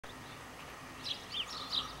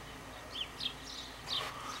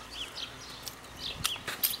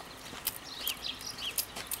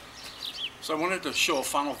So I wanted to show a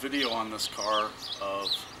final video on this car of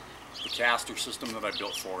the caster system that I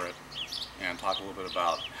built for it and talk a little bit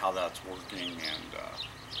about how that's working and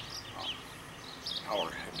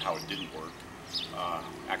how it didn't work.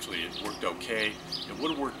 Actually, it worked okay. It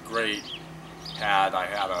would have worked great had I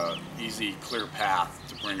had an easy, clear path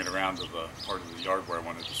to bring it around to the part of the yard where I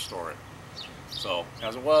wanted to store it. So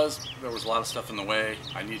as it was, there was a lot of stuff in the way.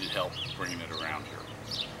 I needed help bringing it around here.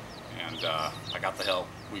 And I got the help.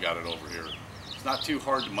 We got it over here. It's not too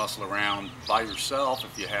hard to muscle around by yourself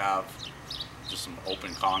if you have just some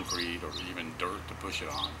open concrete or even dirt to push it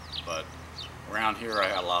on. But around here I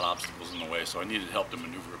had a lot of obstacles in the way, so I needed help to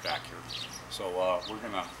maneuver it back here. So we're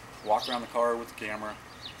going to walk around the car with the camera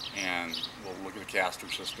and we'll look at the caster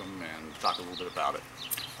system and talk a little bit about it.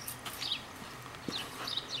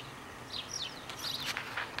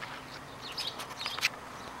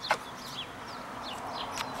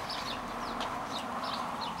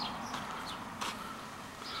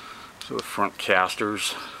 So the front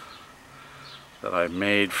casters that I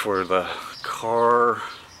made for the car,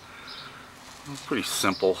 pretty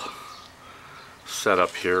simple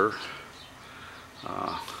setup here.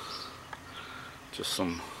 Just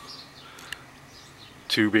some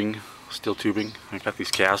tubing, steel tubing. I got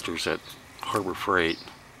these casters at Harbor Freight,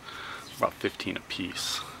 about 15 a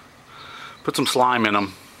piece. Put some slime in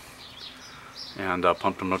them and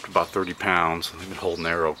pumped them up to about 30 pounds. They've been holding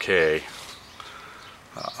there okay.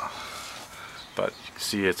 But you can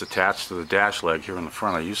see it's attached to the dash leg here in the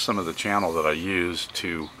front. I used some of the channel that I used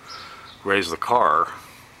to raise the car.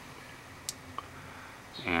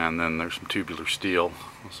 And then there's some tubular steel,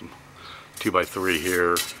 some 2x3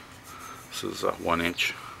 here. This is 1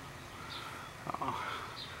 inch.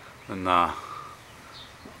 And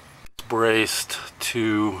it's braced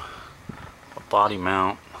to a body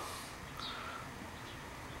mount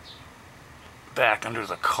back under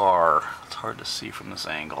the car. It's hard to see from this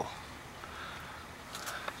angle.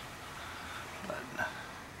 But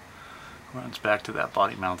runs back to that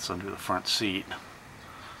body mount that's under the front seat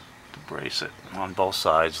to brace it on both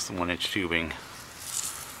sides, the 1 inch tubing.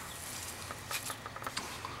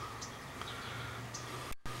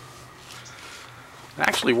 It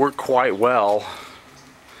actually worked quite well,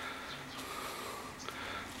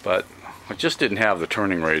 but I just didn't have the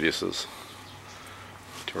turning radiuses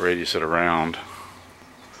to radius it around.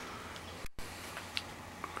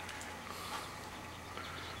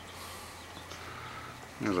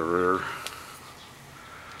 There's a rear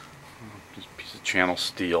piece of channel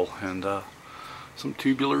steel and some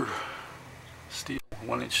tubular steel,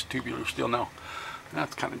 1 inch tubular steel. Now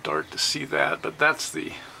that's kind of dark to see that, but that's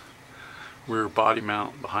the rear body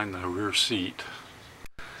mount behind the rear seat.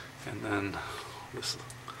 And then this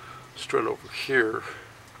strut over here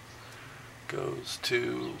goes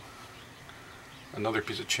to another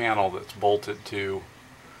piece of channel that's bolted to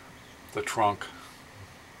the trunk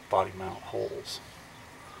body mount holes.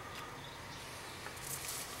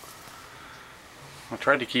 I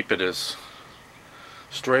tried to keep it as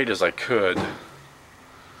straight as I could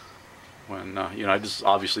when you know, I just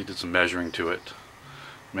obviously did some measuring to it,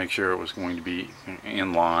 make sure it was going to be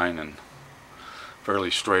in line and fairly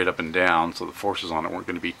straight up and down, so the forces on it weren't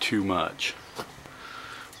going to be too much.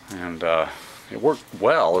 And it worked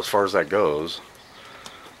well as far as that goes.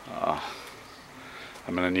 I'm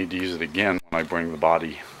going to need to use it again when I bring the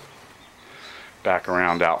body back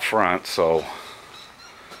around out front, so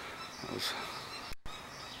that was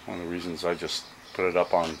one of the reasons I just put it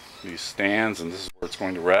up on these stands, and this is where it's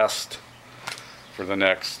going to rest for the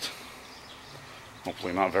next,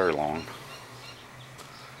 hopefully not very long.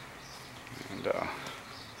 And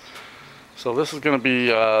so this is going to be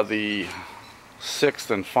the 6th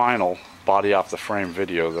and final body off the frame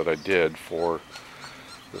video that I did for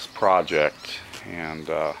this project, and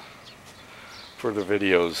further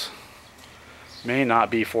videos may not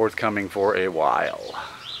be forthcoming for a while.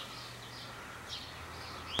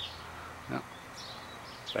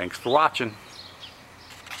 Thanks for watching.